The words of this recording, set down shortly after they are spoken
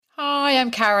Hi, I'm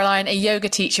Caroline, a yoga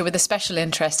teacher with a special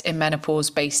interest in menopause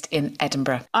based in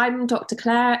Edinburgh. I'm Dr.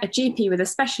 Claire, a GP with a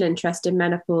special interest in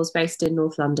menopause based in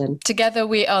North London. Together,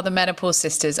 we are the Menopause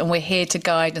Sisters, and we're here to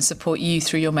guide and support you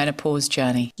through your menopause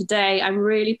journey. Today, I'm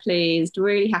really pleased,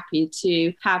 really happy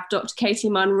to have Dr. Katy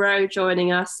Munro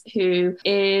joining us, who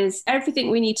is everything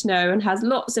we need to know and has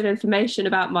lots of information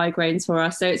about migraines for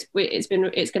us. So it's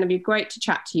going to be great to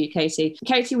chat to you, Katy.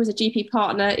 Katy was a GP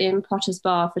partner in Potter's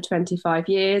Bar for 25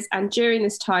 years, and during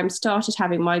this time started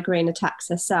having migraine attacks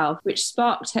herself, which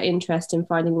sparked her interest in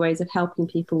finding ways of helping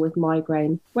people with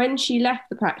migraine. When she left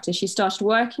the practice, she started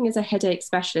working as a headache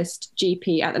specialist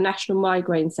GP at the National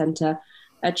Migraine Centre,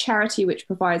 a charity which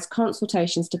provides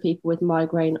consultations to people with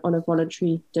migraine on a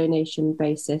voluntary donation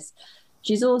basis.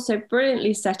 She's also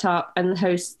brilliantly set up and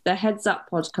hosts the Heads Up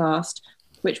podcast,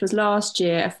 which was last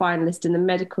year a finalist in the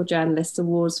Medical Journalists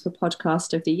Awards for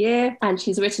Podcast of the Year. And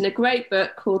she's written a great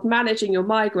book called Managing Your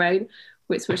Migraine,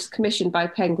 which was commissioned by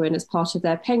Penguin as part of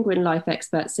their Penguin Life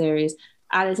Expert series,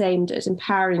 and is aimed at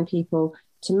empowering people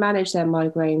to manage their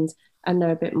migraines and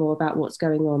know a bit more about what's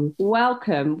going on.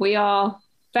 Welcome. We are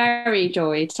very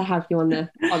joyed to have you on the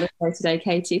show today,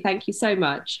 Katy. Thank you so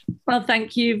much. Well,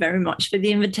 thank you very much for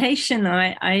the invitation.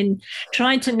 I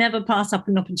try to never pass up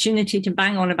an opportunity to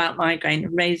bang on about migraine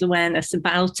and raise awareness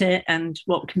about it and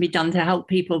what can be done to help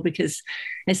people, because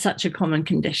it's such a common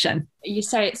condition. You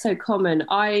say it's so common.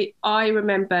 I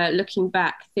remember looking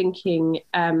back thinking,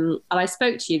 and I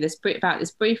spoke to you about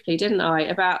this briefly, didn't I?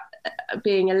 About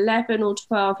being 11 or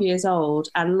 12 years old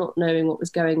and not knowing what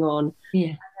was going on.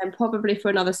 Yeah. And probably for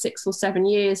another 6 or 7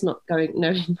 years not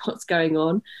knowing what's going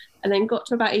on. And then got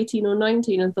to about 18 or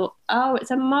 19 and thought, oh,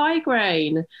 it's a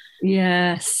migraine.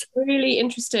 Yes. Really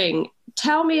interesting.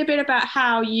 Tell me a bit about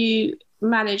how you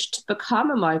managed to become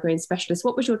a migraine specialist.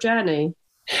 What was your journey?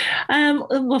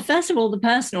 Well, first of all, the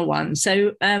personal one.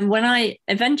 So when I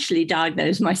eventually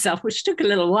diagnosed myself, which took a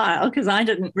little while because I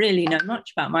didn't really know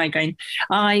much about migraine,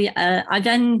 I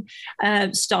then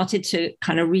started to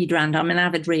kind of read around. I'm an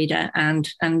avid reader and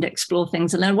explore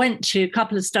things. And I went to a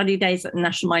couple of study days at the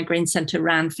National Migraine Centre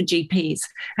ran for GPs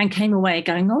and came away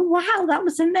going, oh, wow, that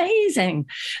was amazing.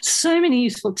 So many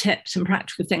useful tips and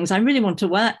practical things. I really want to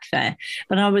work there.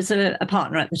 But I was a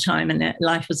partner at the time and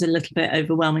life was a little bit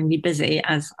overwhelmingly busy,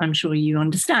 as I'm sure you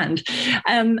understand.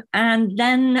 And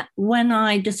then when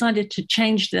I decided to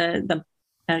change the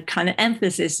kind of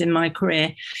emphasis in my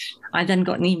career, I then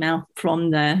got an email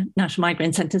from the National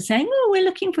Migraine Centre saying, oh, we're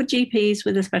looking for GPs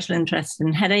with a special interest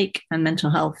in headache and mental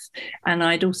health. And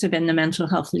I'd also been the mental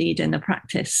health lead in the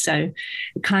practice. So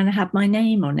it kind of had my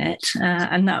name on it.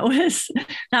 And that was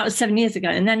 7 years ago.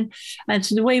 And then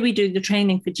so the way we do the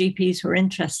training for GPs who are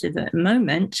interested at the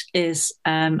moment is,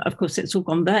 of course, it's all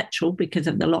gone virtual because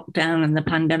of the lockdown and the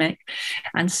pandemic.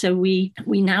 And so we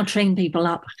now train people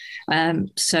up.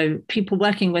 So people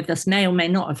working with us may or may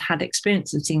not have had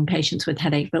experience of seeing patients with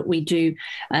headache, but we do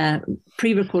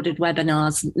pre-recorded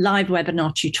webinars, live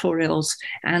webinar tutorials,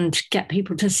 and get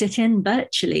people to sit in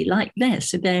virtually like this.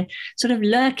 So they're sort of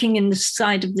lurking in the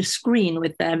side of the screen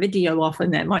with their video off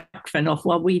and their microphone off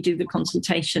while we do the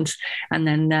consultations. And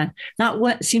then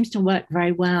that seems to work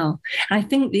very well. I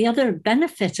think the other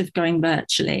benefit of going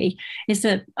virtually is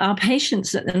that our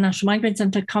patients at the National Migraine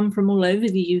Centre come from all over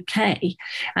the UK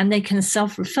and they can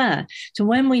self-refer. So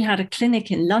when we had a clinic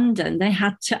in London, they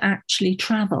had to actually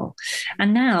travel.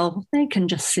 And now they can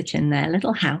just sit in their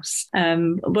little house.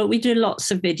 But we do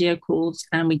lots of video calls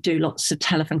and we do lots of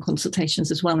telephone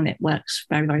consultations as well. And it works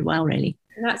very, very well, really.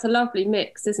 And that's a lovely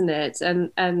mix, isn't it?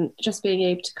 And just being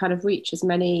able to kind of reach as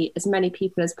many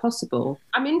people as possible.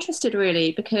 I'm interested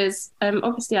really because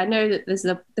obviously I know that there's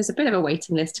a bit of a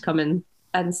waiting list to come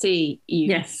and see you.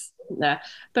 Yes. There.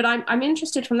 But I'm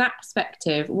interested from that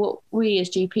perspective, what we as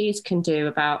GPs can do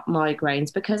about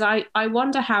migraines, because I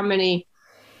wonder how many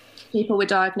people we're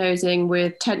diagnosing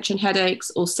with tension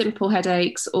headaches or simple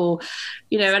headaches or,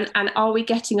 and are we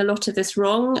getting a lot of this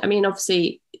wrong? I mean,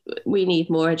 obviously we need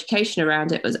more education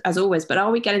around it as always, but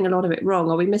are we getting a lot of it wrong?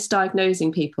 Are we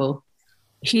misdiagnosing people?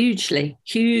 Hugely.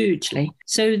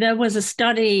 So there was a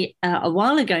study a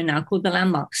while ago now called the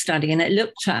Landmark Study, and it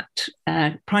looked at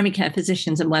primary care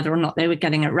physicians and whether or not they were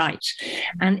getting it right.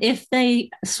 And if they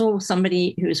saw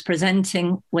somebody who was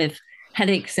presenting with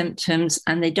headache symptoms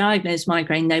and they diagnosed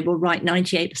migraine, they were right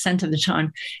 98% of the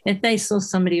time. If they saw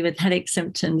somebody with headache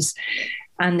symptoms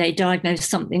and they diagnosed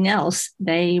something else,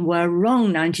 they were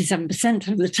wrong 97%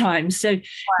 of the time. So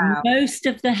wow. Most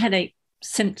of the headache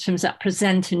symptoms that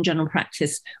present in general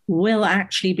practice will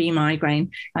actually be migraine.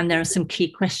 And there are some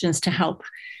key questions to help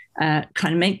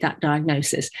kind of make that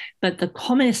diagnosis. But the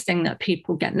commonest thing that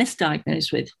people get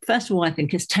misdiagnosed with, first of all, I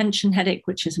think, is tension headache,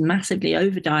 which is massively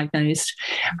overdiagnosed,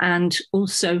 and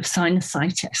also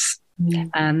sinusitis.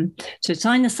 So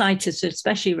sinusitis,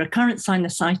 especially recurrent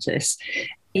sinusitis,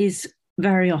 is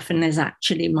very often is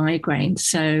actually migraine.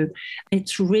 So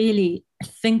it's really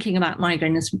thinking about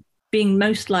migraine as being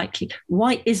most likely.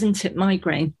 Why isn't it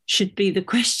migraine should be the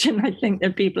question I think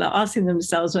that people are asking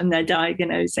themselves when they're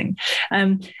diagnosing.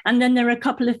 And then there are a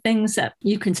couple of things that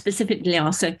you can specifically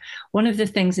ask. So one of the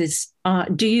things is,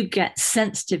 do you get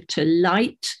sensitive to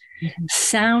light,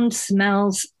 sound,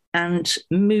 smells, and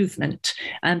movement?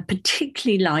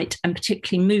 Particularly light and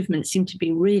particularly movement seem to be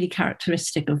really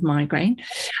characteristic of migraine.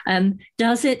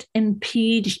 Does it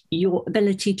impede your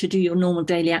ability to do your normal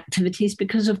daily activities?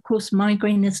 Because, of course,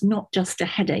 migraine is not just a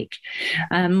headache.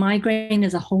 Migraine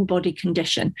is a whole body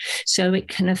condition. So it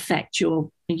can affect you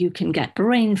can get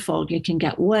brain fog, you can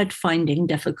get word finding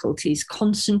difficulties,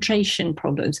 concentration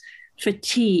problems,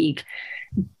 fatigue,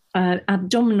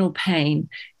 abdominal pain,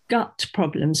 gut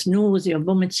problems, nausea,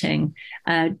 vomiting,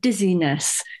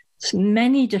 dizziness,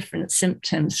 many different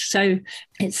symptoms. So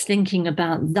it's thinking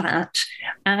about that.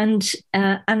 And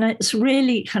it's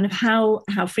really kind of how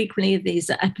frequently are these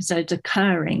episodes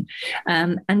occurring?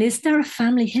 And is there a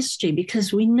family history?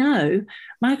 Because we know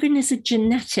migraine is a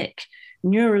genetic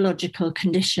neurological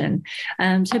condition.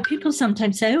 So people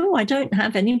sometimes say, oh, I don't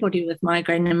have anybody with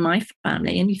migraine in my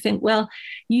family. And you think, well,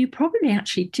 you probably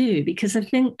actually do, because I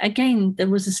think, again, there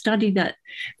was a study that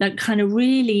kind of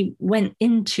really went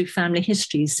into family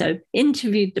history. So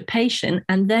interviewed the patient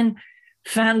and then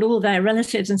found all their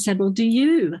relatives and said, well,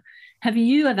 have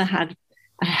you ever had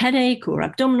a headache or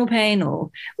abdominal pain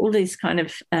or all these kind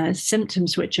of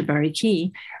symptoms, which are very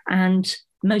key? And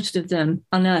most of them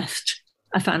unearthed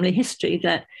a family history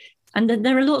and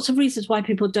there are lots of reasons why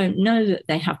people don't know that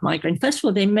they have migraine. First of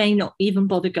all, they may not even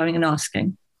bother going and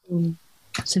asking.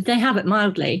 So if they have it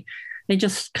mildly, they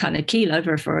just kind of keel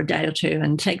over for a day or two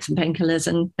and take some painkillers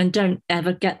and don't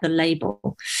ever get the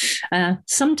label.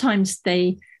 Sometimes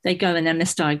they go and they're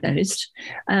misdiagnosed.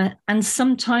 And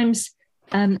sometimes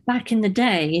back in the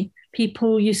day,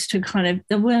 people used to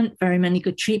there weren't very many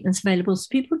good treatments available. So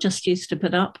people just used to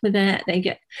put up with it.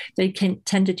 They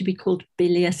tended to be called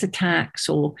bilious attacks,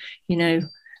 or,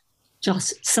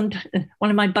 just one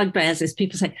of my bugbears is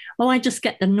people say, oh, I just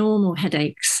get the normal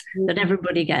headaches that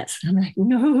everybody gets. I'm like,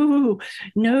 no,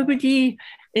 nobody,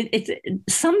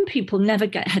 some people never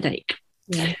get headache.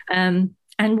 Yeah.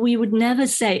 And we would never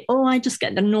say, oh, I just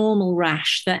get the normal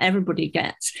rash that everybody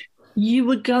gets. You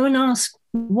would go and ask,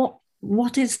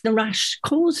 what is the rash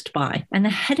caused by? And a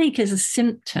headache is a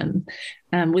symptom.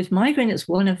 With migraine, it's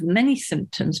one of many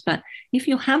symptoms. But if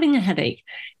you're having a headache,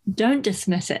 don't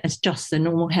dismiss it as just the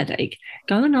normal headache.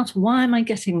 Go and ask, why am I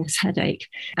getting this headache?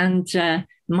 And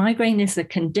migraine is a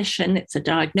condition. It's a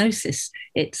diagnosis.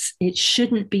 It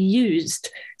shouldn't be used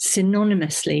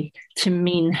synonymously to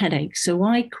mean headache. So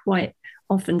I quite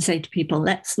often say to people,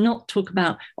 let's not talk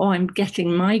about, oh, I'm getting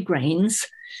migraines.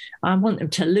 I want them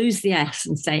to lose the S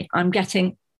and say, I'm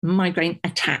getting migraine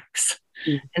attacks.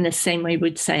 In the same way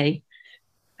we'd say,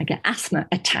 I get asthma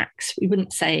attacks. We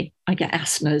wouldn't say, I get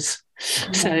asthmas.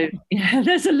 So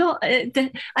there's a lot. I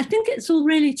think it's all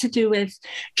really to do with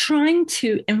trying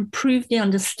to improve the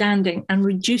understanding and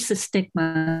reduce the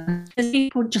stigma.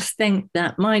 People just think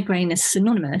that migraine is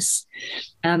synonymous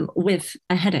with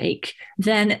a headache,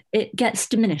 then it gets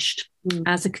diminished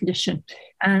as a condition.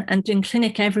 And in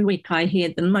clinic every week, I hear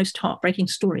the most heartbreaking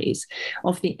stories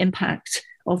of the impact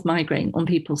of migraine on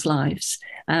people's lives.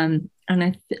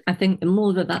 And I think the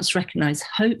more that's recognised,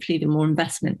 hopefully the more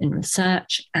investment in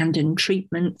research and in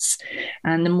treatments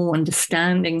and the more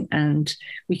understanding, and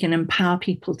we can empower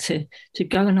people to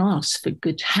go and ask for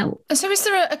good help. So is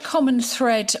there a common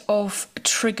thread of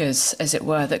triggers, as it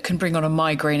were, that can bring on a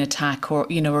migraine attack or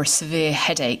a severe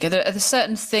headache? Are there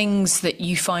certain things that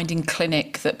you find in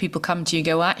clinic that people come to you and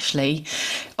go, actually,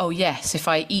 oh yes, if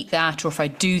I eat that or if I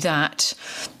do that,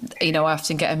 I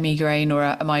often get a migraine or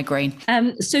a migraine?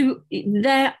 So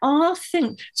there are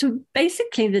things. So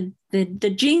basically, the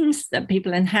genes that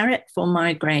people inherit for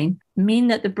migraine mean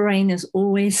that the brain is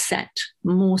always set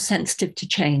more sensitive to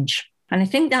change. And I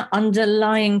think that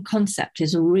underlying concept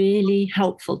is really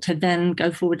helpful to then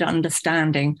go forward to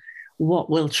understanding what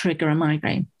will trigger a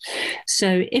migraine.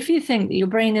 So if you think that your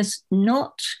brain is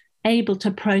not able to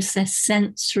process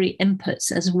sensory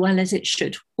inputs as well as it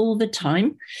should all the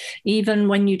time, even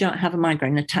when you don't have a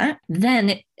migraine attack,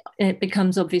 then it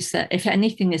becomes obvious that if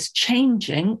anything is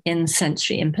changing in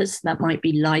sensory inputs, that might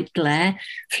be light glare,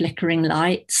 flickering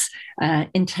lights,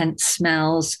 intense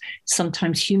smells,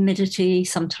 sometimes humidity,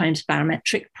 sometimes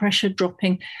barometric pressure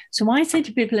dropping. So I say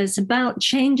to people, it's about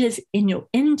changes in your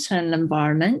internal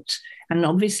environment. And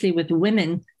obviously with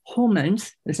women,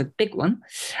 hormones is a big one.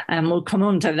 We'll come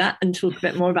on to that and talk a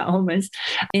bit more about hormones.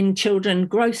 In children,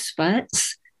 growth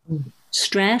spurts,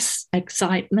 stress,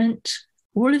 excitement,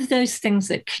 all of those things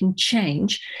that can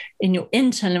change in your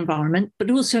internal environment,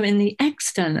 but also in the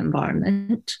external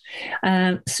environment.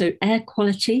 So air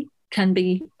quality can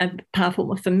be a powerful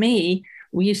one. For me,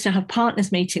 we used to have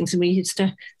partners meetings,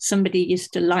 and somebody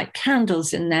used to light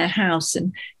candles in their house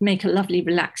and make a lovely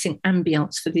relaxing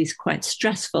ambience for these quite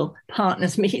stressful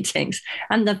partners meetings.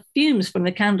 And the fumes from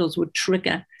the candles would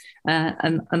trigger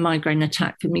a migraine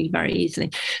attack for me very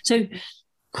easily. So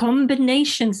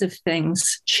combinations of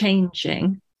things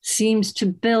changing seems to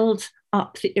build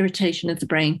up the irritation of the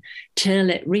brain till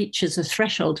it reaches a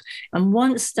threshold. And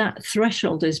once that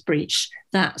threshold is breached,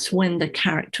 that's when the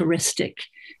characteristic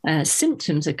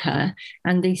symptoms occur.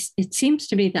 And it seems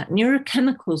to be that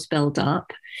neurochemicals build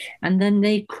up, and then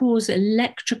they cause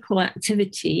electrical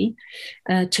activity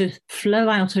to flow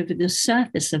out over the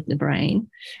surface of the brain.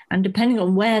 And depending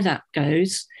on where that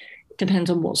goes, depends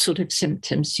on what sort of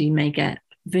symptoms you may get.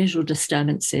 Visual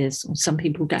disturbances, or some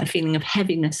people get a feeling of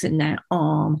heaviness in their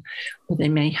arm, or they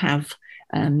may have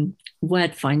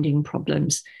word finding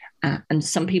problems. And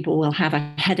some people will have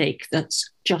a headache that's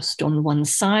just on one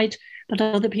side, but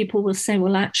other people will say,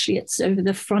 well, actually, it's over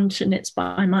the front and it's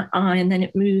by my eye, and then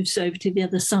it moves over to the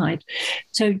other side.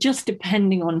 So just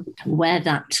depending on where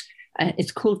that,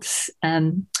 it's called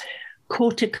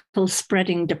cortical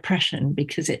spreading depression,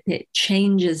 because it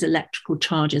changes electrical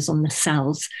charges on the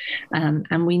cells.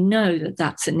 And we know that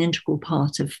that's an integral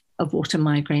part of what a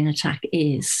migraine attack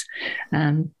is.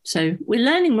 So we're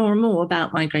learning more and more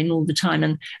about migraine all the time.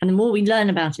 And the more we learn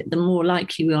about it, the more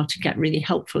likely we are to get really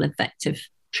helpful, effective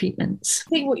treatments. I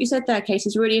think what you said there, Katie,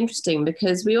 is really interesting,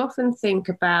 because we often think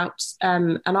about,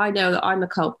 and I know that I'm a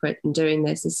culprit in doing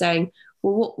this, is saying,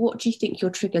 well, what do you think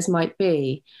your triggers might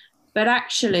be? But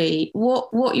actually,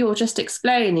 what you're just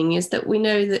explaining is that we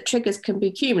know that triggers can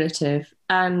be cumulative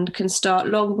and can start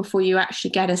long before you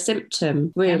actually get a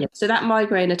symptom, really. So that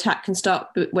migraine attack can start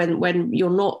when you're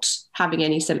not having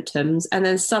any symptoms, and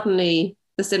then suddenly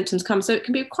the symptoms come. So it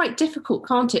can be quite difficult,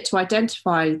 can't it, to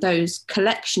identify those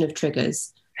collection of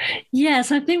triggers?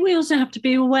 Yes, I think we also have to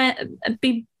be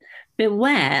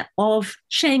beware of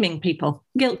shaming people,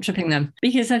 guilt tripping them,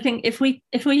 because I think if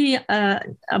we are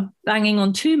banging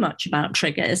on too much about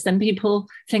triggers, then people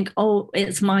think, oh,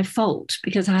 it's my fault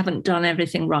because I haven't done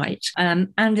everything right, and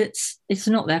it's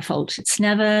not their fault. It's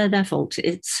never their fault.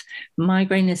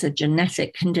 Migraine is a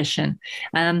genetic condition,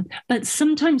 but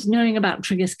sometimes knowing about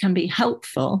triggers can be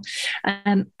helpful.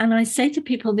 And I say to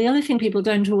people, the other thing people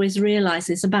don't always realize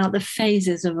is about the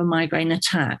phases of a migraine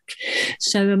attack.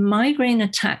 So a migraine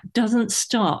attack doesn't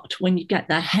start when you get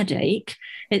that headache.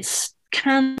 It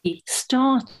can be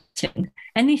starting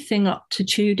anything up to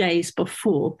 2 days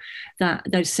before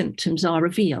those symptoms are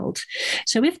revealed.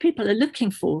 So if people are looking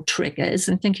for triggers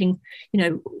and thinking,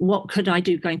 what could I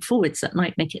do going forwards that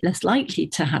might make it less likely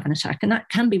to have an attack, and that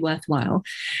can be worthwhile,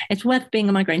 it's worth being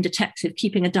a migraine detective,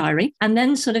 keeping a diary, and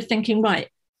then sort of thinking, right,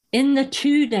 in the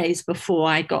 2 days before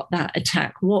I got that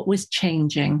attack, what was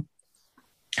changing?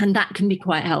 And that can be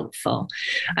quite helpful.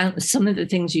 Some of the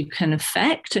things you can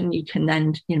affect, and you can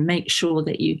then make sure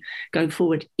that you go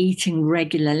forward eating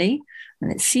regularly.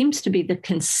 And it seems to be the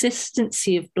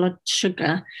consistency of blood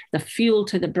sugar, the fuel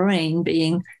to the brain,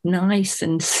 being nice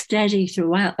and steady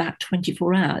throughout that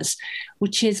 24 hours,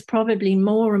 which is probably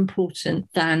more important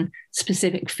than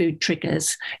specific food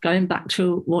triggers. Going back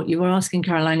to what you were asking,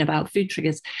 Caroline, about food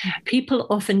triggers, people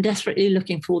often desperately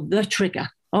looking for the trigger.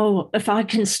 Oh, if I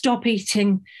can stop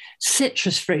eating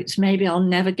citrus fruits, maybe I'll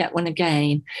never get one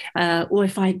again. Or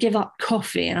if I give up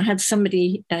coffee. And I had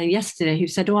somebody yesterday who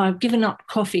said, I've given up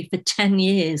coffee for 10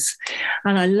 years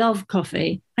and I love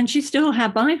coffee. And she still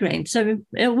had migraine. So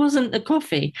it wasn't the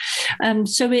coffee.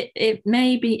 So it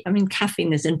may be,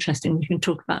 caffeine is interesting. We can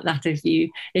talk about that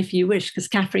if you wish, because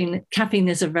caffeine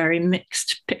is a very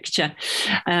mixed picture.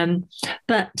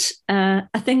 But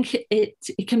I think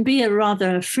it can be a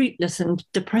rather fruitless and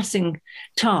depressing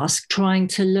task trying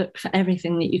to look for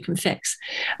everything that you can fix.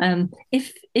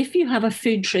 If you have a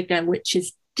food trigger, which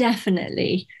is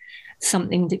definitely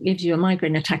something that gives you a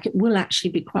migraine attack, it will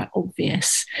actually be quite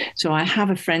obvious. So I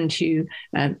have a friend who,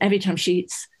 every time she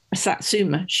eats a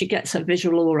satsuma, she gets a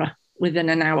visual aura within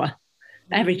an hour,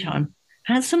 every time.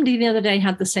 Had somebody the other day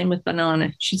had the same with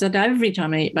banana. She said, every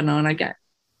time I eat banana, I get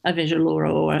a visual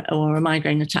aura or a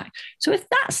migraine attack. So if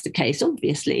that's the case,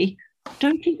 obviously,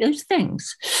 don't eat those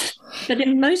things. But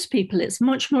in most people, it's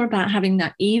much more about having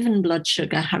that even blood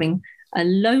sugar, having a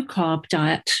low carb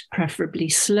diet, preferably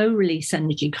slow release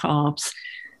energy carbs,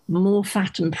 more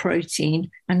fat and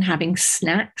protein, and having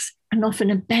snacks. And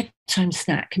often a bedtime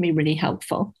snack can be really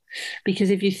helpful. Because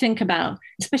if you think about,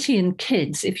 especially in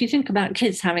kids, if you think about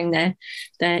kids having their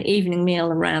evening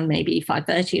meal around maybe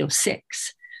 5:30 or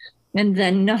 6, and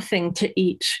then nothing to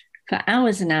eat for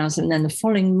hours and hours, and then the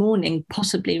following morning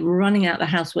possibly running out the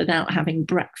house without having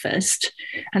breakfast,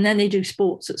 and then they do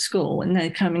sports at school and they're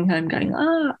coming home going,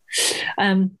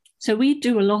 so we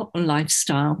do a lot on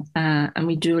lifestyle, and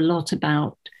we do a lot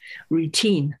about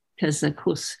routine, because of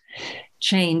course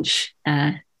change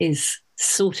is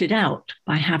sorted out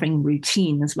by having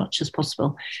routine as much as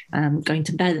possible. Going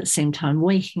to bed at the same time,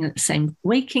 waking at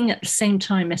the same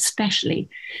time especially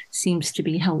seems to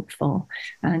be helpful,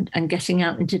 and getting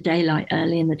out into daylight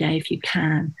early in the day if you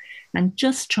can, and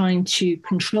just trying to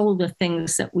control the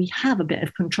things that we have a bit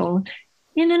of control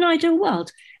in an ideal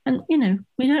world. And,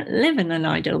 we don't live in an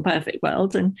ideal, perfect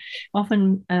world. And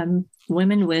often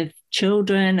women with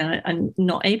children are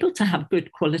not able to have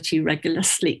good quality, regular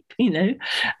sleep,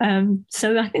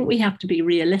 So I think we have to be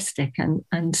realistic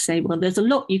and say, well, there's a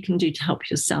lot you can do to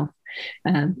help yourself,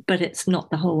 but it's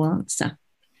not the whole answer.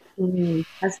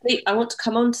 I want to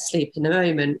come on to sleep in a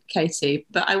moment, Katy,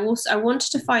 but I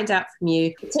wanted to find out from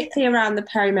you, particularly around the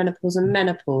perimenopause and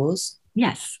menopause.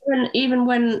 Yes. Even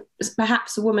when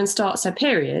perhaps a woman starts her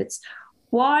periods,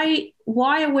 why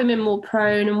are women more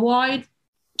prone and why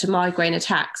to migraine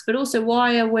attacks? But also,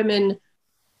 why do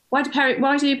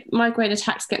migraine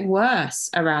attacks get worse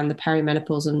around the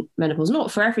perimenopause and menopause?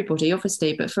 Not for everybody,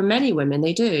 obviously, but for many women,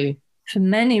 they do. For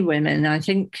many women, I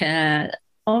think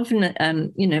often,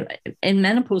 in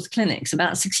menopause clinics,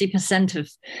 about 60% of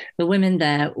the women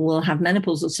there will have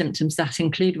menopausal symptoms that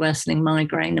include worsening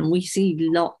migraine. And we see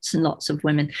lots and lots of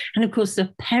women. And of course,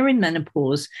 the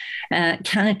perimenopause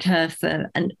can occur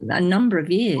for a number of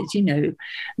years,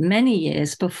 many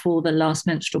years before the last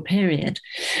menstrual period.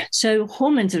 So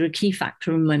hormones are a key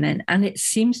factor in women, and it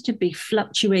seems to be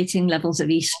fluctuating levels of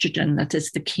estrogen that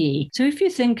is the key. So if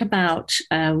you think about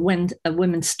when a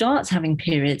woman starts having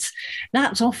periods,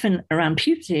 that's often around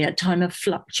puberty, a time of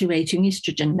fluctuating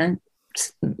estrogen. And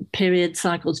period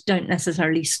cycles don't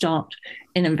necessarily start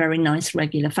in a very nice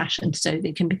regular fashion. So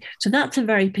that's a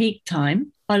very peak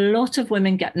time. A lot of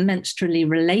women get menstrually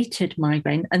related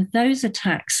migraine, and those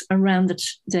attacks around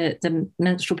the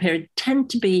menstrual period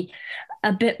tend to be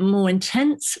a bit more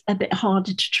intense, a bit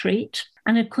harder to treat.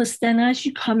 And of course, then as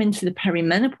you come into the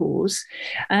perimenopause,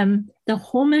 the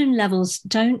hormone levels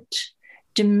don't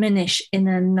diminish in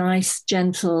a nice,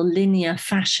 gentle, linear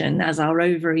fashion as our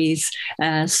ovaries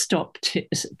stop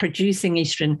producing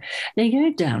estrogen. They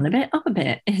go down a bit, up a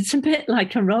bit. It's a bit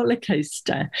like a roller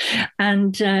coaster,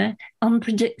 and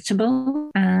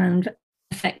unpredictable and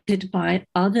affected by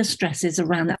other stresses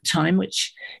around that time,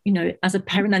 which, as a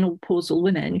perimenopausal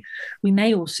woman, we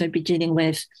may also be dealing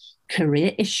with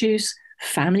career issues,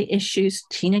 family issues,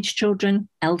 teenage children,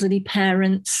 elderly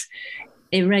parents,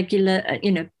 irregular,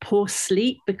 poor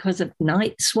sleep because of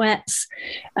night sweats,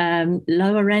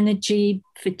 lower energy,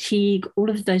 fatigue, all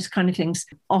of those kind of things.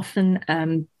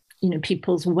 Often,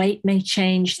 people's weight may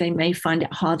change. They may find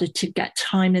it harder to get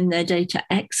time in their day to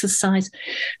exercise.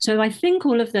 So I think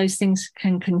all of those things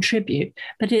can contribute,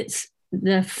 but it's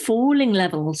the falling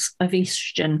levels of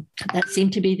estrogen that seem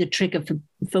to be the trigger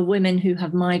for women who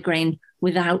have migraine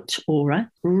without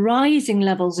aura. Rising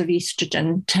levels of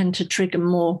estrogen tend to trigger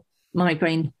more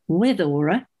migraine with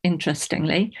aura,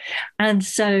 interestingly. And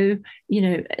so,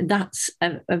 that's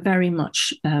a very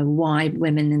much why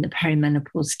women in the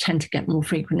perimenopause tend to get more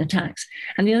frequent attacks.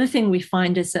 And the other thing we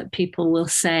find is that people will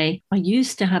say, I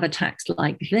used to have attacks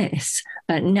like this,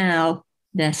 but now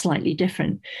they're slightly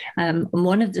different. And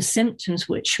one of the symptoms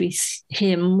which we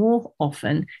hear more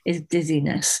often is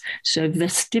dizziness. So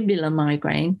vestibular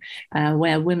migraine,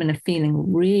 where women are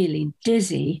feeling really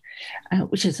dizzy,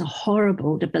 which is a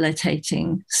horrible,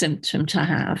 debilitating symptom to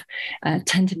have,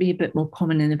 tend to be a bit more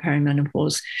common in the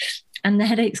perimenopause. And the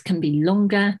headaches can be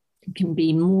longer, can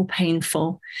be more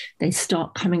painful. They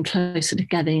start coming closer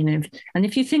together, And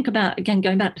if you think about, again,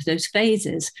 going back to those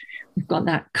phases, we've got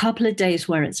that couple of days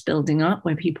where it's building up,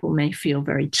 where people may feel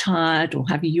very tired or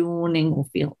have yawning or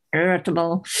feel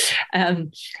irritable.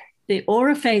 The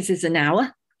aura phase is an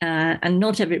hour, and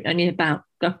only about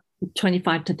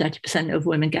 25 to 30% of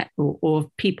women get,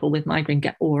 or people with migraine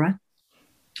get aura.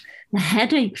 The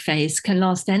headache phase can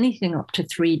last anything up to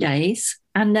 3 days.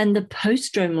 And then the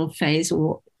postdromal phase,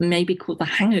 or maybe called the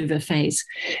hangover phase,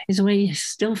 is where you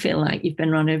still feel like you've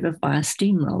been run over by a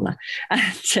steamroller.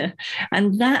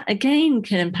 And that, again,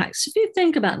 can impact. So if you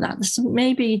think about that, there's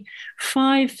maybe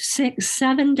 5, 6,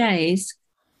 7 days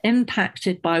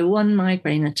impacted by one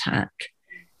migraine attack.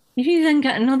 If you then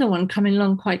get another one coming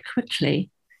along quite quickly,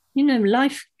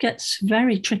 life gets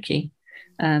very tricky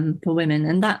for women.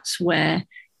 And that's where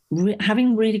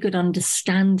having really good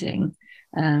understanding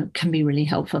can be really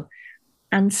helpful,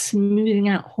 and smoothing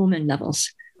out hormone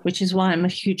levels, which is why I'm a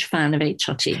huge fan of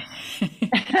HRT.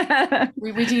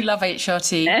 we do love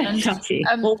HRT.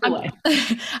 HRT all the way.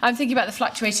 I'm thinking about the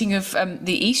fluctuating of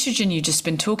the estrogen you've just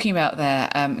been talking about there,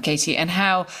 Katy, and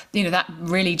how that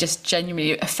really just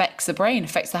genuinely affects the brain,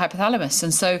 affects the hypothalamus.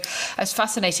 And so it's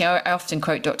fascinating. I often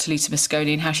quote Dr. Lisa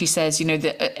Mosconi and how she says,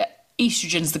 that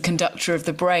estrogen's the conductor of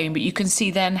the brain, but you can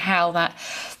see then how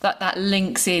that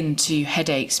links into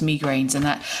headaches, migraines,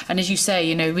 and as you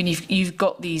say, when you've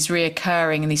got these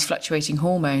reoccurring and these fluctuating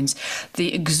hormones,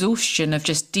 the exhaustion of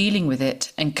just dealing with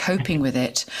it and coping with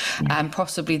it, and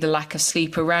possibly the lack of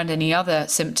sleep around any other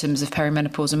symptoms of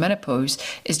perimenopause and menopause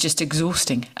is just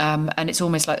exhausting, and it's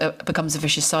almost like it becomes a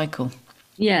vicious cycle.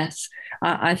 Yes,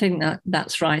 I think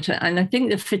that's right. And I think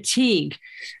the fatigue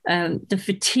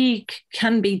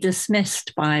can be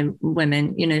dismissed by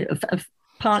women, of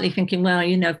partly thinking, well,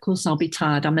 of course I'll be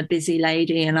tired. I'm a busy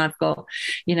lady and I've got,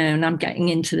 and I'm getting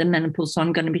into the menopause, so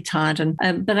I'm going to be tired.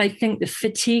 But I think the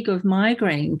fatigue of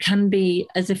migraine can be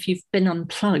as if you've been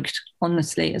unplugged,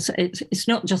 honestly. It's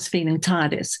not just feeling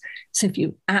tired. It's if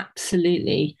you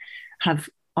absolutely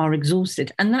are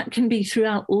exhausted. And that can be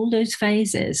throughout all those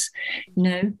phases,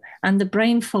 and the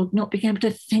brain fog, not being able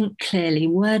to think clearly,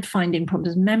 word finding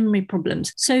problems, memory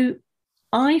problems. So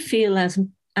I feel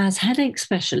as headache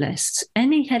specialists,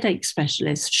 any headache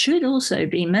specialist should also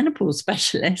be menopause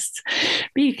specialists,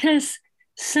 because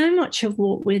so much of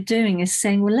what we're doing is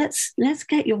saying, well, let's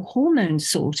get your hormones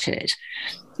sorted.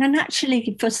 And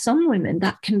actually, for some women,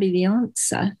 that can be the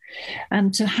answer.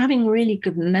 So having really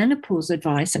good menopause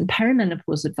advice and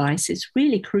perimenopause advice is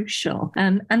really crucial.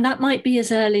 And that might be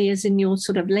as early as in your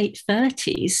sort of late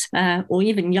 30s or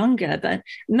even younger. But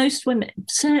most women,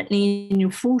 certainly in your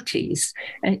 40s,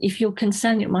 if you're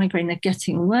concerned your migraine are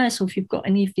getting worse, or if you've got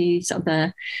any of these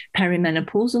other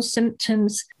perimenopausal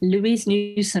symptoms, Louise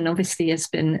Newson obviously has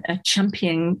been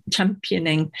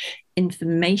championing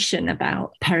information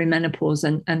about perimenopause,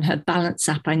 and her Balance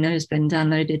app, I know, has been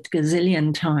downloaded a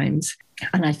gazillion times.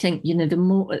 And I think,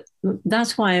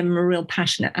 that's why I'm a real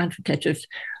passionate advocate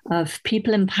of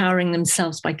people empowering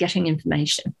themselves by getting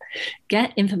information.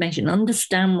 Get information,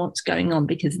 understand what's going on,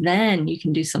 because then you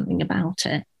can do something about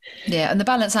it. Yeah, and the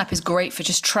Balance app is great for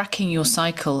just tracking your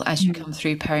cycle as you come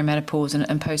through perimenopause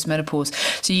and postmenopause.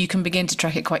 So you can begin to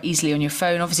track it quite easily on your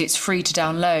phone. Obviously, it's free to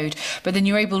download, but then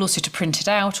you're able also to print it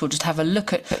out or just have a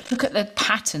look at the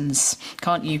patterns,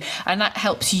 can't you? And that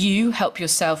helps you help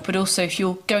yourself. But also, if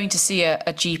you're going to see a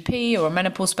GP or a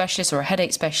menopause specialist or a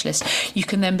headache specialist, you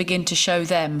can then begin to show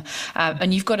them,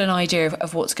 and you've got an idea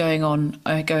of what's going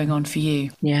on for you.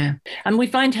 Yeah, and we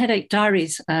find headache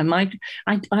diaries.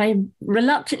 I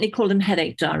reluctantly call them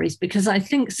headache diaries, because I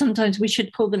think sometimes we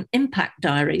should call them impact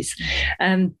diaries,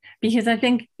 because I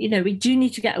think we do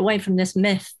need to get away from this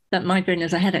myth that migraine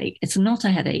is a headache. It's not a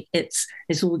headache. It's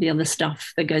all the other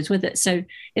stuff that goes with it. So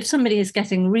if somebody is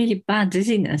getting really bad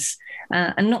dizziness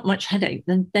and not much headache,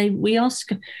 then we ask,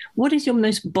 what is your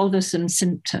most bothersome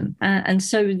symptom? And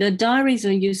so the diaries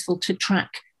are useful to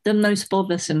track the most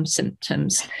bothersome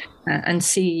symptoms and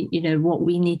see, what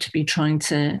we need to be trying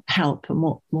to help and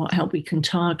what help we can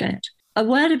target. A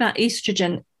word about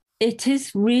estrogen. It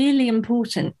is really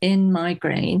important in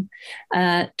migraine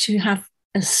to have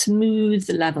a smooth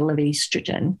level of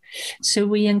estrogen. So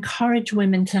we encourage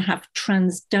women to have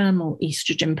transdermal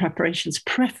estrogen preparations,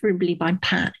 preferably by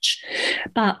patch.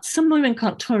 But some women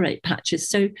can't tolerate patches,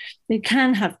 so they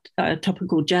can have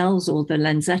topical gels or the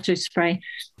Lenzetto spray.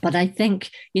 But I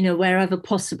think, wherever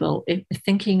possible,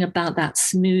 thinking about that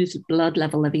smooth blood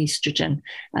level of estrogen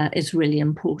is really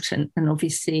important. And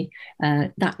obviously,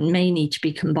 that may need to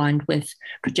be combined with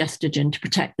progestogen to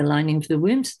protect the lining of the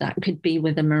womb. So that could be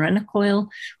with a Mirena coil,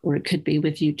 or it could be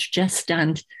with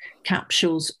Utrogestan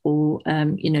capsules, or,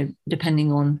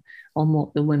 depending on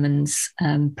what the woman's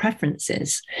preference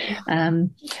is.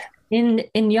 In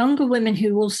younger women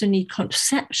who also need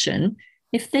contraception,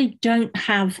 if they don't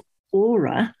have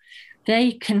aura,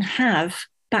 they can have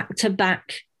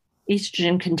back-to-back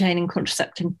estrogen-containing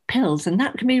contraceptive pills, and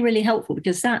that can be really helpful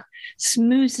because that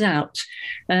smooths out.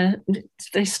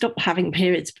 They stop having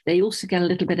periods, but they also get a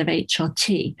little bit of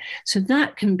HRT, so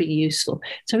that can be useful.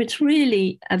 So it's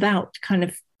really about kind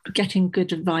of getting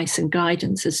good advice and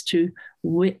guidance as to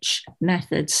which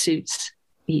method suits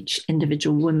each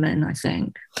individual woman, I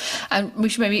think. And we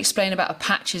should maybe explain about a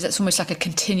patches. That's almost like a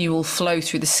continual flow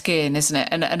through the skin, isn't it?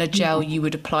 And a gel you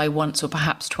would apply once or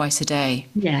perhaps twice a day.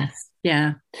 Yes,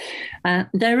 yeah.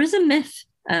 There is a myth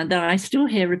that I still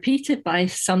hear repeated by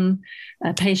some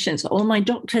patients. Oh, my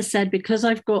doctor said because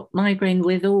I've got migraine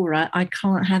with aura, I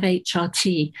can't have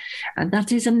HRT. And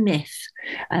that is a myth.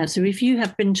 So if you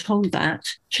have been told that,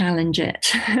 challenge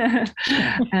it.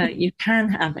 You can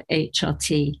have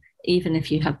HRT even if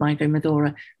you have migraine with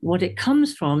aura. What it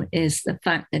comes from is the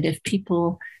fact that if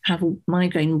people have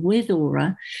migraine with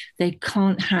aura, they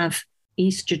can't have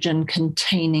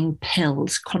estrogen-containing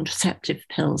pills, contraceptive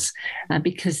pills,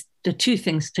 because the two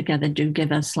things together do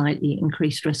give a slightly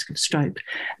increased risk of stroke.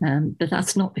 But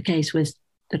that's not the case with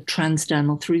the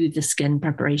transdermal through the skin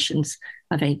preparations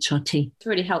of HRT. It's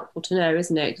really helpful to know,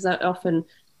 isn't it? Because often,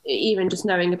 even just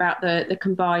knowing about the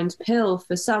combined pill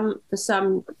for some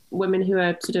women who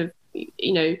are sort of,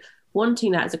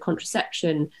 wanting that as a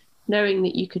contraception, knowing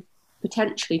that you could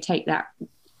potentially take that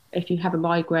if you have a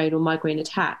migraine or migraine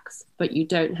attacks, but you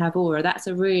don't have aura, that's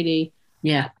a really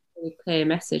clear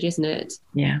message, isn't it?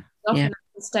 Yeah. Often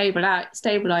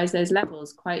stabilize those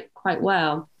levels quite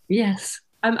well. Yes.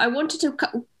 I wanted to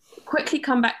quickly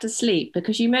come back to sleep,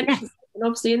 because you mentioned, and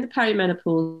obviously in the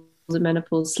perimenopause and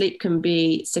menopause, sleep can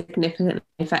be significantly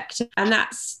affected, and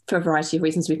that's for a variety of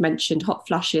reasons we've mentioned: hot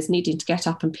flushes, needing to get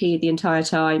up and pee the entire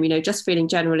time, just feeling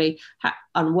generally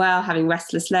unwell, having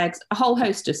restless legs, a whole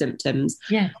host of symptoms.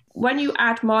 Yeah. When you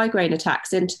add migraine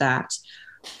attacks into that,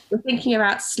 we're thinking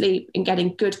about sleep and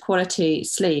getting good quality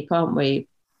sleep, aren't we?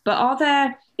 But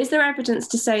is there evidence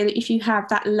to say that if you have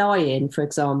that lie-in, for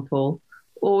example,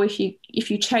 or if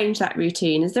you change that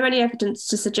routine, is there any evidence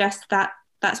to suggest that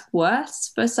that's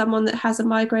worse for someone that has a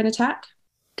migraine attack?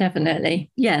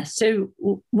 Definitely. Yeah. So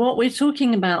what we're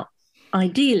talking about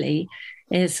ideally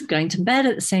is going to bed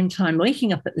at the same time,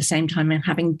 waking up at the same time, and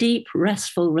having deep,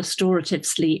 restful, restorative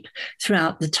sleep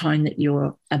throughout the time that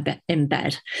you're in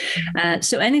bed.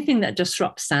 So anything that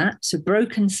disrupts that, so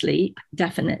broken sleep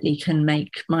definitely can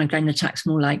make migraine attacks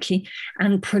more likely,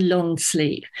 and prolonged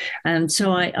sleep. And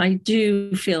so I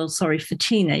do feel sorry for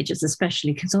teenagers,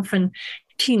 especially because often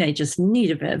teenagers need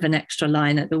a bit of an extra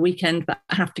line at the weekend, but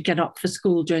have to get up for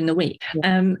school during the week.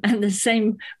 And the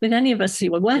same with any of us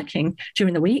who are working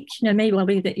during the week. May well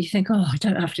be that you think, oh, I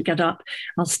don't have to get up,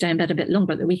 I'll stay in bed a bit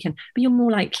longer at the weekend, but you're more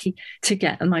likely to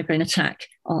get a migraine attack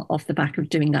off the back of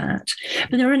doing that.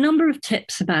 But there are a number of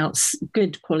tips about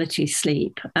good quality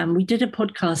sleep. We did a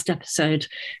podcast episode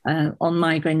on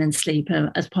migraine and sleep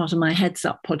as part of my Heads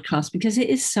Up podcast, because it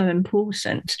is so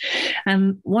important.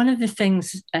 One of the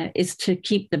things is to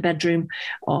keep the bedroom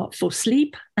for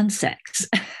sleep and sex.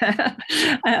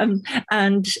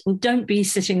 And don't be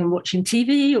sitting and watching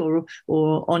TV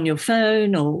or on your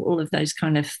phone or all of those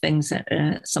kind of things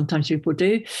that sometimes people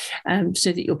do,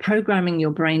 so that you're programming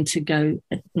your brain to go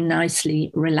nicely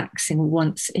relaxing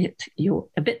once you're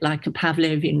a bit like a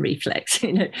Pavlovian reflex.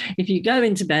 If you go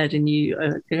into bed and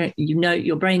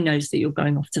your brain knows that you're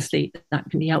going off to sleep, that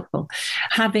can be helpful.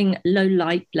 Having low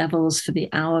light levels for the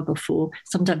hour before,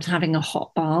 sometimes having a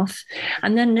hot bath.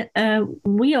 And then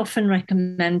we often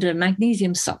recommend a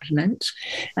magnesium supplement.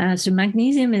 So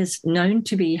magnesium is known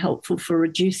to be helpful for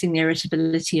reducing the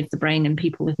irritability of the brain in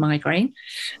people with migraine.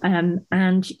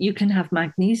 And you can have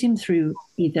magnesium through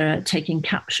either taking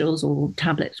capsules or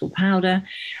tablets or powder.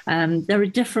 There are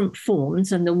different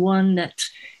forms, and the one that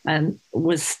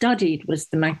was studied was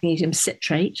the magnesium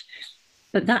citrate,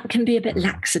 but that can be a bit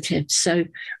laxative. So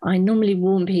I normally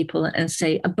warn people and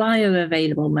say a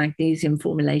bioavailable magnesium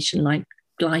formulation like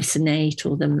glycinate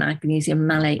or the magnesium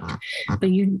malate, but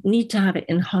you need to have it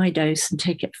in high dose and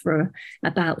take it for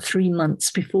about 3 months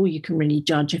before you can really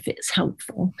judge if it's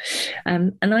helpful.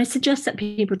 And I suggest that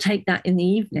people take that in the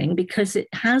evening, because it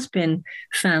has been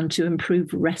found to improve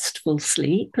restful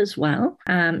sleep as well.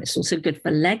 It's also good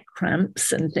for leg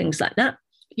cramps and things like that.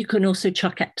 You can also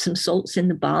chuck Epsom salts in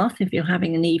the bath if you're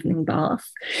having an evening bath.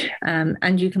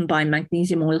 And you can buy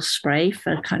magnesium oil spray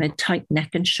for kind of tight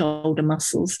neck and shoulder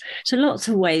muscles. So lots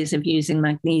of ways of using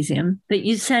magnesium. But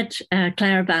you said,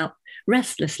 Claire, about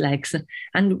restless legs.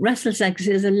 And restless legs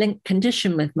is a linked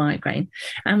condition with migraine.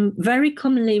 And very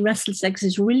commonly, restless legs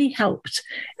is really helped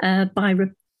by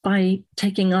by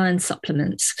taking iron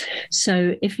supplements.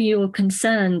 So if you're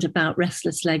concerned about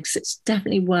restless legs, it's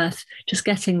definitely worth just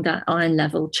getting that iron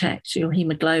level checked, your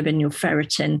hemoglobin, your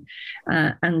ferritin,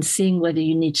 and seeing whether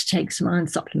you need to take some iron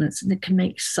supplements. And it can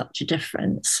make such a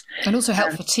difference. And also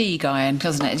help fatigue iron,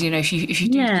 doesn't it? You know, if you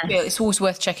do feel, it's always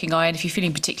worth checking iron. If you're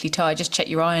feeling particularly tired, just check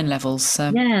your iron levels.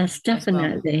 Yes,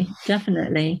 definitely,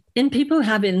 definitely. In people who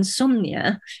have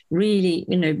insomnia, really,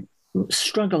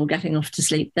 struggle getting off to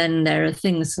sleep, then there are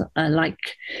things like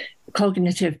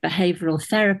cognitive behavioral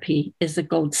therapy is the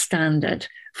gold standard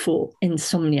for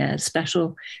insomnia.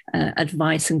 Special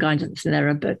advice and guidance. There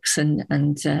are books and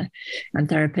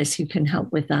therapists who can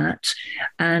help with that.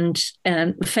 And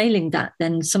failing that,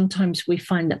 then sometimes we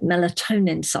find that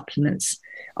melatonin supplements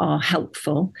are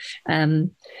helpful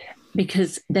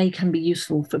because they can be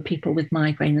useful for people with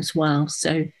migraine as well.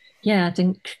 So yeah, I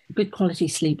think good quality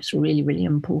sleep is really, really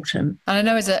important. And I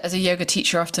know as a yoga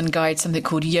teacher, I often guide something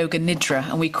called yoga nidra,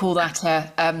 and we call that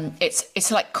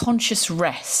it's like conscious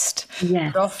rest.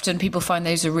 Yes. But often people find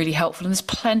those are really helpful, and there's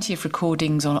plenty of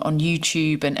recordings on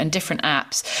YouTube and different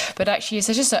apps. But actually, it's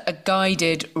just a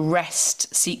guided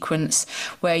rest sequence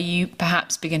where you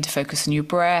perhaps begin to focus on your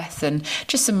breath and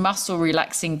just some muscle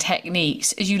relaxing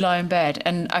techniques as you lie in bed.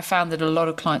 And I found that a lot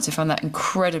of clients have found that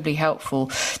incredibly helpful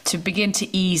to begin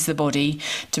to ease the body,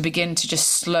 to begin to just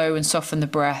slow and soften the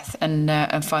breath, and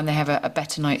find they have a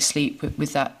better night's sleep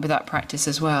with that practice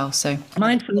as well. So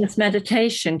mindfulness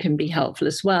meditation can be helpful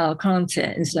as well, can't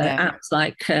it? And so apps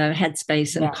like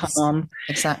Headspace and Calm,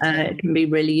 exactly, it can be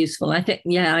really useful. I think,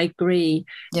 I agree,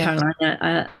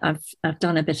 Caroline. I've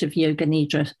done a bit of yoga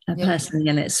nidra personally,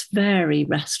 and it's very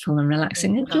restful and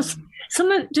relaxing. It just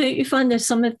don't you find that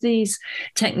some of these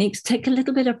techniques take a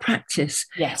little bit of practice?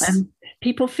 Yes.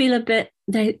 People feel a bit,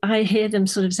 I hear them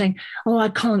sort of saying, oh, I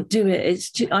can't do it.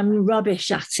 I'm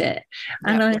rubbish at it.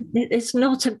 And it's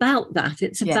not about that.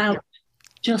 It's about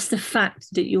just the fact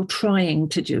that you're trying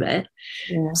to do it.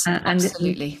 Yes, and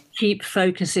absolutely. Keep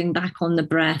focusing back on the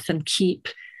breath, and keep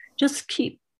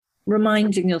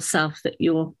reminding yourself that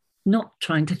you're not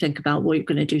trying to think about what you're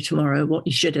going to do tomorrow, what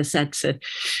you should have said to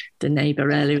the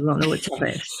neighbour earlier on, or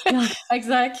whatever.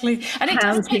 Exactly. And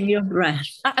counting your breath.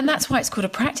 And that's why it's called a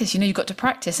practice. You've got to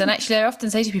practice. And actually, I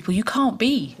often say to people, you can't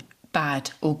be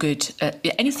bad or good at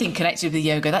anything connected with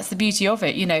yoga. That's the beauty of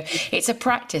it. It's a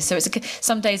practice. So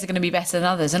some days are going to be better than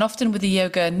others. And often with the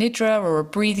yoga nidra or a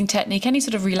breathing technique, any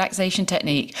sort of relaxation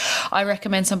technique, I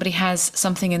recommend somebody has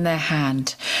something in their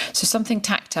hand. So something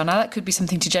tactile. Now that could be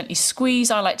something to gently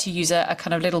squeeze. I like to use a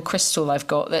kind of little crystal I've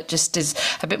got that just is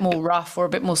a bit more rough or a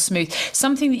bit more smooth.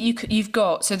 Something that you've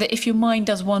got so that if your mind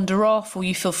does wander off, or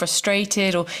you feel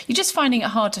frustrated, or you're just finding it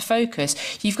hard to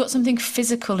focus, you've got something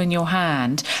physical in your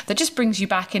hand that just brings you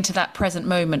back into that present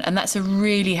moment. And that's a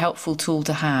really helpful tool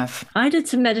to have. I did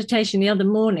some meditation the other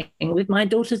morning with my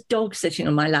daughter's dog sitting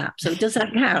on my lap. So does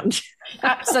that count?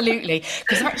 Absolutely.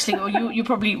 Because actually, you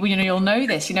probably, you'll know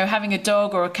this, having a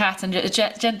dog or a cat and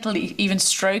gently even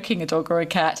stroking a dog or a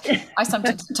cat.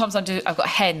 Sometimes I've got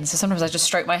hens, so sometimes I just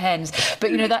stroke my hens.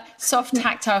 But, that soft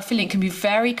tactile feeling can be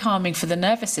very calming for the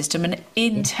nervous system. And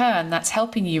in turn, that's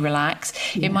helping you relax.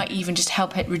 It might even just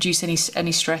help it reduce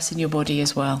any stress in your body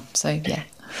as well. So, yeah.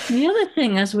 The other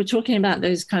thing, as we're talking about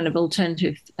those kind of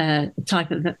alternative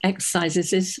type of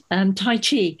exercises, is Tai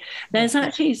Chi. There's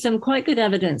actually some quite good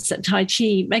evidence that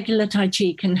regular Tai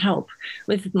Chi can help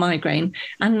with migraine.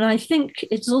 And I think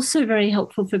it's also very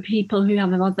helpful for people who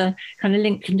have other kind of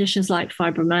linked conditions like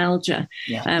fibromyalgia,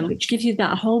 which gives you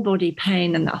that whole body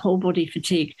pain and that whole body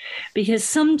fatigue. Because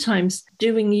sometimes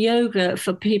doing yoga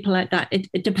for people like that,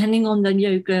 depending on the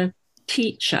yoga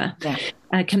teacher,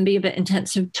 can be a bit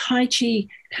intense. So Tai Chi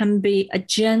can be a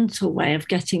gentle way of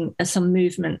getting some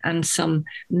movement and some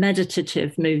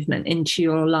meditative movement into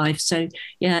your life. So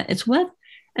it's worth,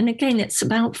 and again, it's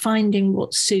about finding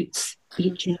what suits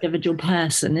each individual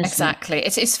person, isn't exactly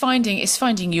it? It's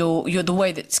finding your the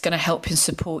way that's going to help and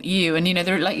support you. And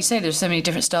there, like you say, there's so many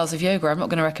different styles of yoga. I'm not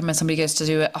going to recommend somebody goes to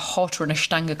do a hot or an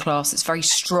Ashtanga class. It's very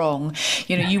strong.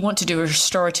 You want to do a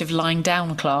restorative lying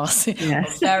down class,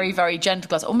 very, very gentle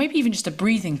class, or maybe even just a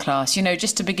breathing class,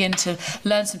 just to begin to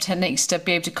learn some techniques to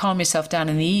be able to calm yourself down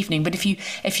in the evening. But if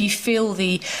you feel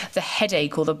the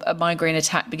headache or a migraine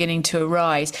attack beginning to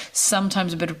arise,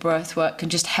 sometimes a bit of breath work can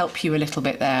just help you a little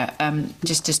bit there.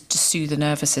 Just to soothe the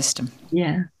nervous system.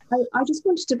 Yeah. I just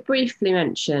wanted to briefly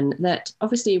mention that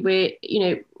obviously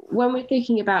when we're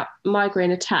thinking about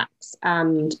migraine attacks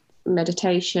and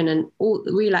meditation and all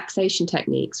the relaxation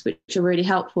techniques, which are really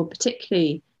helpful,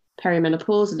 particularly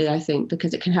perimenopausally, I think,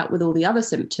 because it can help with all the other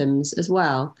symptoms as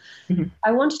well. Mm-hmm.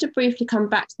 I wanted to briefly come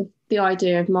back to the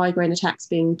idea of migraine attacks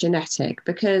being genetic,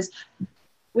 because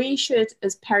we should,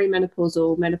 as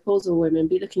perimenopausal, menopausal women,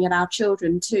 be looking at our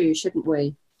children too, shouldn't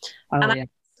we? I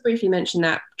briefly mention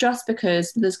that just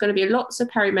because there's going to be lots of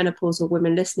perimenopausal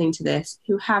women listening to this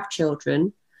who have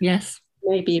children. Yes.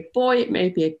 Maybe a boy, it may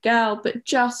be a girl, but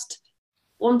just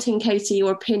wanting, Katy,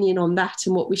 your opinion on that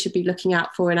and what we should be looking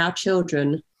out for in our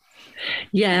children.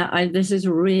 Yeah, this is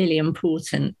really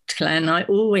important, Claire. And I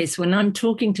always, when I'm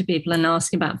talking to people and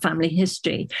asking about family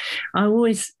history, I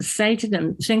always say to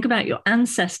them, think about your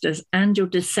ancestors and your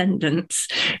descendants,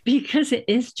 because it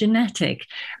is genetic.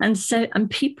 And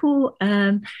people,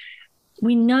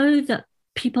 we know that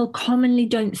people commonly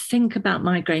don't think about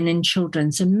migraine in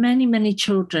children. So many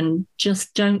children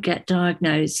just don't get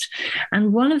diagnosed.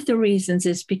 And one of the reasons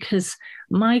is because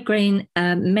migraine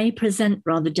may present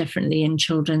rather differently in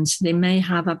children. So they may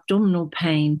have abdominal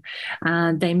pain.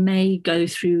 They may go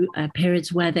through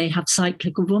periods where they have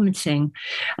cyclic vomiting.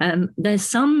 There's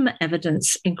some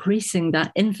evidence increasing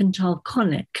that infantile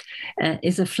colic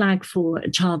is a flag for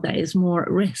a child that is more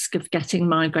at risk of getting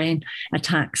migraine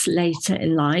attacks later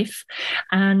in life.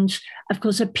 And of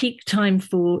course, a peak time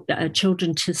for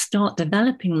children to start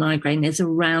developing migraine is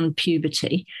around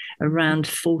puberty, around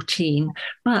 14.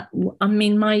 But I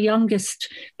mean, my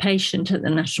youngest patient at the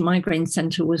National Migraine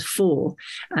Centre was 4,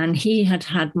 and he had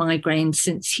had migraine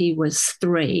since he was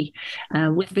 3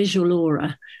 with visual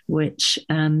aura, which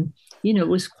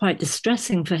was quite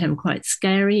distressing for him, quite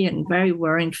scary and very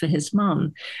worrying for his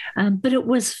mum. But it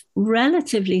was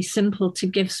relatively simple to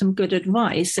give some good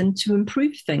advice and to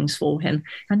improve things for him.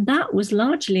 And that was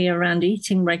largely around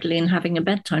eating regularly and having a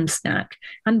bedtime snack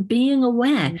and being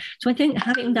aware. So I think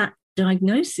having that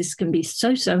diagnosis can be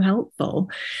so helpful,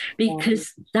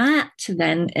 because that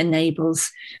then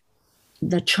enables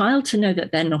the child to know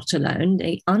that they're not alone.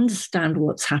 They understand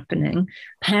what's happening.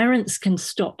 Parents can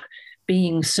stop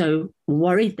being so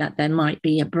worried that there might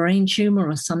be a brain tumor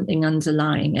or something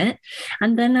underlying it.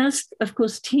 And then as, of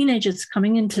course, teenagers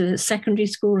coming into secondary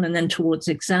school and then towards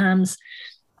exams,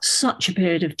 such a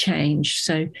period of change.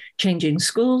 So changing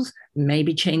schools,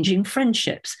 maybe changing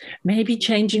friendships, maybe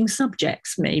changing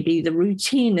subjects, maybe the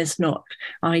routine is not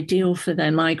ideal for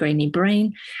their migraine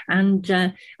brain. And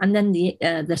then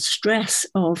the stress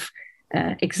of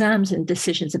exams and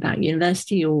decisions about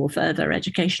university or further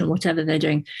education or whatever they're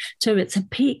doing. So it's a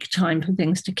peak time for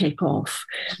things to kick off.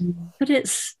 But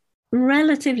it's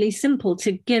relatively simple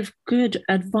to give good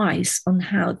advice on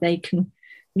how they can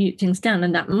mute things down.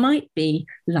 And that might be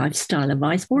lifestyle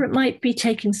advice, or it might be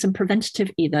taking some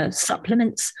preventative either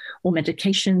supplements or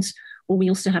medications, or we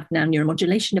also have now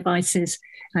neuromodulation devices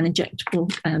and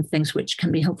injectable things which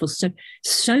can be helpful.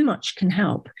 So much can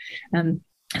help.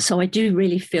 So I do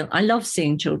really feel, I love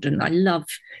seeing children. I love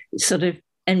sort of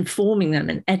informing them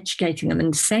and educating them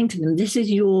and saying to them, this is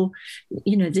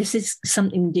this is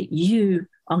something that you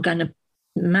are going to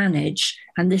manage,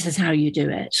 and this is how you do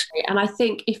it. And I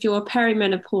think if you're a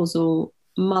perimenopausal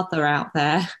mother out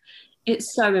there,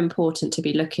 it's so important to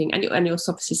be looking, and you're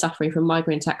obviously suffering from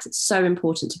migraine attacks, it's so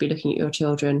important to be looking at your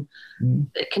children.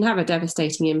 It can have a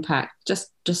devastating impact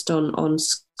just on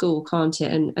school, can't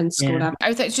it? And school.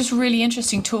 I think it's just really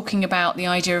interesting talking about the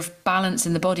idea of balance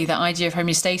in the body, that idea of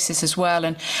homeostasis as well,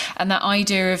 and that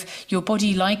idea of your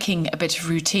body liking a bit of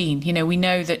routine. We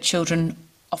know that children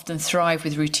often thrive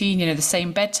with routine, the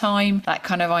same bedtime, that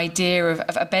kind of idea of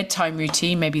a bedtime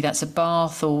routine, maybe that's a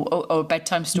bath or a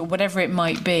bedtime stool, whatever it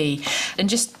might be. And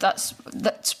just that's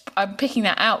I'm picking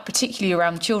that out particularly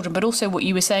around children, but also what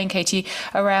you were saying, Katy,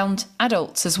 around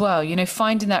adults as well,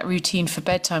 finding that routine for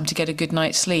bedtime to get a good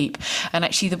night's sleep. And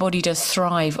actually the body does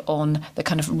thrive on the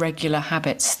kind of regular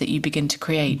habits that you begin to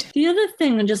create. The other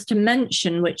thing, just to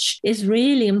mention, which is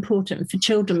really important for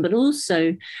children, but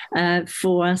also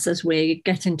for us as we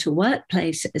get into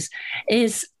workplaces,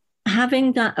 is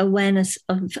having that awareness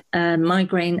of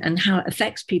migraine and how it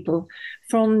affects people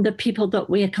from the people that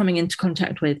we are coming into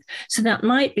contact with. So that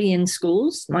might be in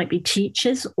schools, might be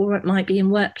teachers, or it might be in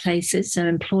workplaces, so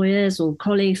employers or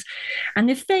colleagues. And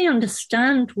if they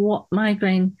understand what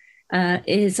migraine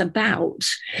is about,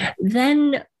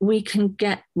 then we can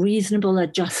get reasonable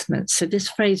adjustments. So this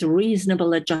phrase,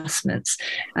 reasonable adjustments,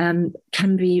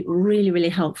 can be really, really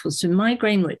helpful. So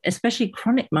migraine, especially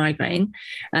chronic migraine,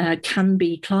 can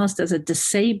be classed as a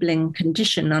disabling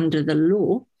condition under the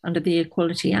law, under the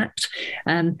Equality Act.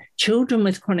 Children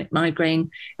with chronic migraine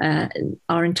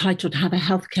are entitled to have a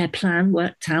healthcare plan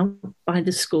worked out by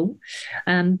the school.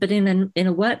 But in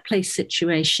a workplace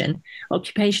situation,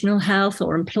 occupational health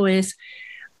or employers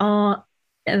are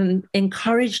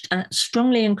encouraged,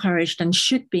 strongly encouraged, and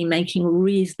should be making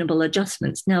reasonable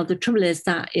adjustments. Now, the trouble is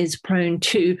that is prone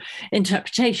to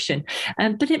interpretation,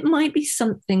 but it might be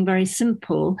something very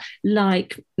simple,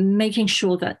 like making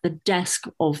sure that the desk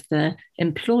of the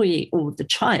employee or the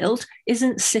child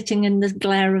isn't sitting in the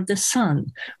glare of the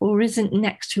sun, or isn't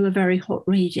next to a very hot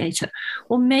radiator,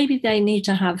 or maybe they need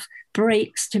to have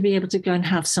breaks to be able to go and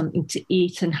have something to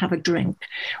eat and have a drink.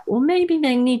 Or maybe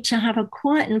they need to have a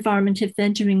quiet environment if they're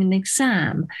doing an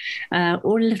exam,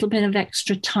 or a little bit of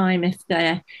extra time if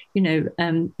they're,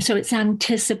 so it's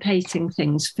anticipating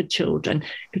things for children,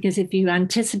 because if you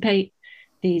anticipate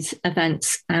these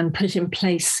events and put in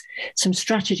place some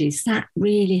strategies, that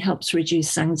really helps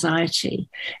reduce anxiety.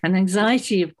 And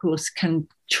anxiety, of course, can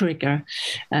trigger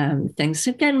things.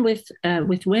 So again, with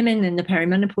women in the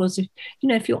perimenopause,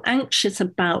 if you're anxious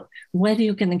about whether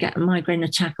you're going to get a migraine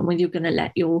attack and whether you're going to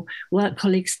let your work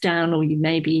colleagues down, or you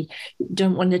maybe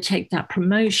don't want to take that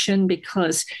promotion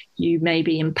because you may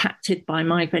be impacted by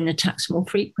migraine attacks more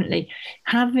frequently,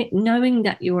 knowing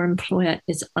that your employer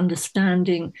is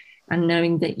understanding and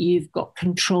knowing that you've got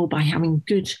control by having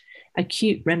good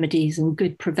acute remedies and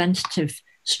good preventative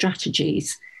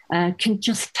strategies can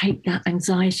just take that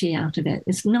anxiety out of it.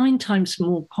 It's 9 times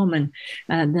more common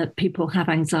that people have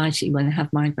anxiety when they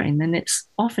have migraine, and it's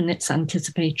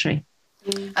anticipatory.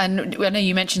 And I know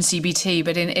you mentioned CBT,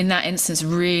 but in that instance,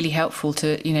 really helpful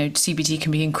to, CBT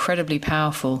can be incredibly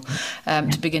powerful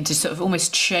to begin to sort of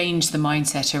almost change the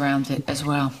mindset around it as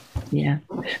well. Yeah.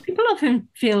 People often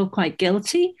feel quite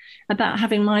guilty about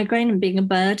having migraine and being a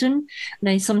burden.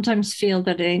 They sometimes feel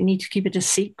that they need to keep it a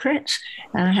secret.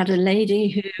 I had a lady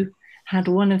who had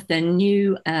one of the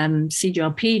new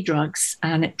CGRP drugs,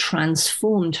 and it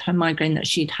transformed her migraine that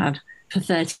she'd had for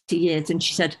 30 years. And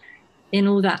she said, in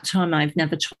all that time, I've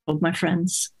never told my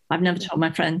friends. I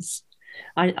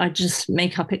just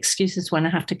make up excuses when I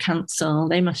have to cancel.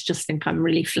 They must just think I'm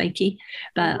really flaky.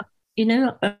 But,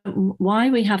 why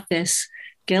we have this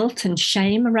guilt and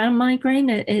shame around migraine,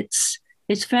 it's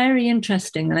very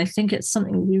interesting. And I think it's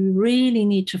something we really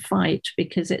need to fight,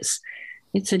 because it's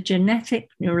a genetic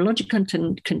neurological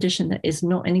condition that is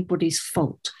not anybody's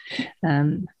fault.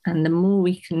 And the more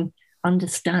we can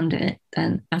understand it,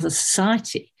 then as a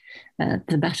society,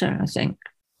 the better, I think.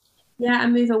 Yeah,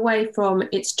 and move away from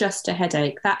it's just a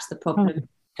headache. That's the problem. Oh,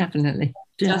 definitely.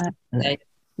 Just a headache.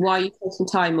 Why are you taking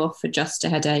time off for just a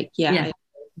headache? Yeah.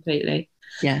 Completely.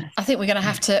 Yeah. I think we're going to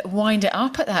have to wind it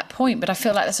up at that point, but I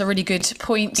feel like that's a really good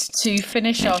point to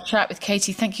finish our chat with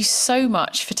Katy. Thank you so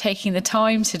much for taking the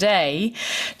time today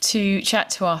to chat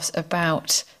to us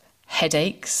about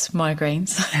headaches,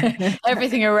 migraines,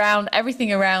 everything around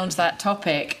that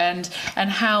topic, and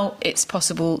how it's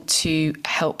possible to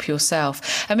help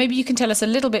yourself. And maybe you can tell us a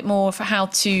little bit more for how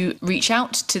to reach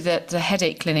out to the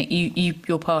headache clinic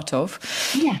you're part of.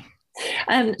 Yeah.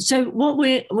 So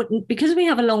because we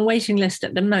have a long waiting list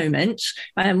at the moment,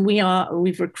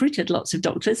 we've recruited lots of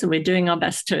doctors, and we're doing our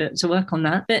best to work on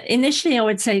that. But initially, I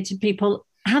would say to people,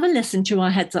 have a listen to our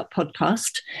Heads Up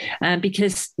podcast,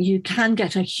 because you can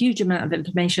get a huge amount of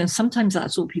information. Sometimes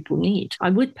that's all people need. I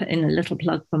would put in a little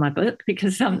plug for my book,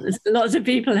 because lots of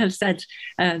people have said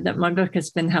that my book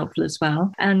has been helpful as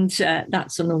well. And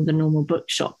that's on all the normal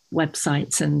bookshop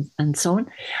websites and so on.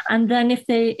 And then if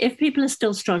people are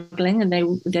still struggling and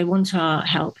they want our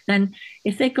help, then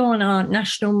if they go on our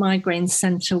National Migraine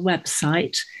Centre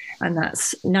website, and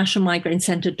that's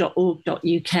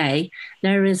nationalmigrainecentre.org.uk,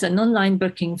 there is an online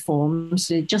booking form.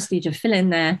 So you just need to fill in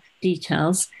their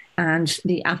details, and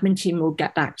the admin team will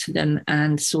get back to them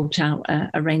and sort out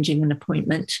arranging an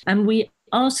appointment. And we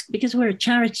ask, because we're a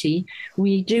charity,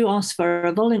 we do ask for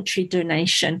a voluntary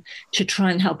donation to try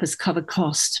and help us cover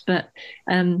costs. But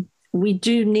we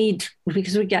do need,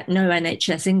 because we get no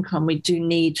NHS income, we do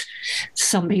need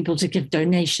some people to give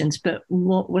donations. But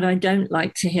what I don't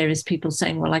like to hear is people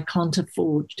saying, well, I can't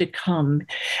afford to come.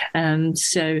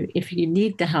 So if you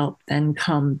need the help, then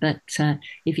come. But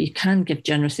if you can give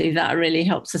generously, that really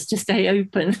helps us to stay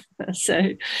open. So,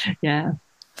 yeah.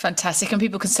 Fantastic. And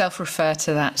people can self-refer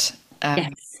to that.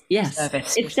 Yes.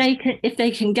 Service. If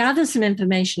they can gather some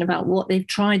information about what they've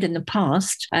tried in the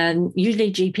past, and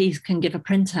usually GPs can give a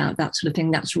printout, that sort of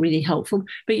thing, that's really helpful.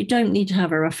 But you don't need to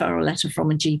have a referral letter from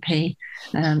a GP.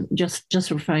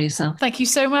 Just refer yourself. Thank you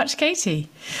so much, Katy.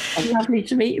 Lovely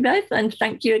to meet you both, and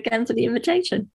thank you again for the invitation.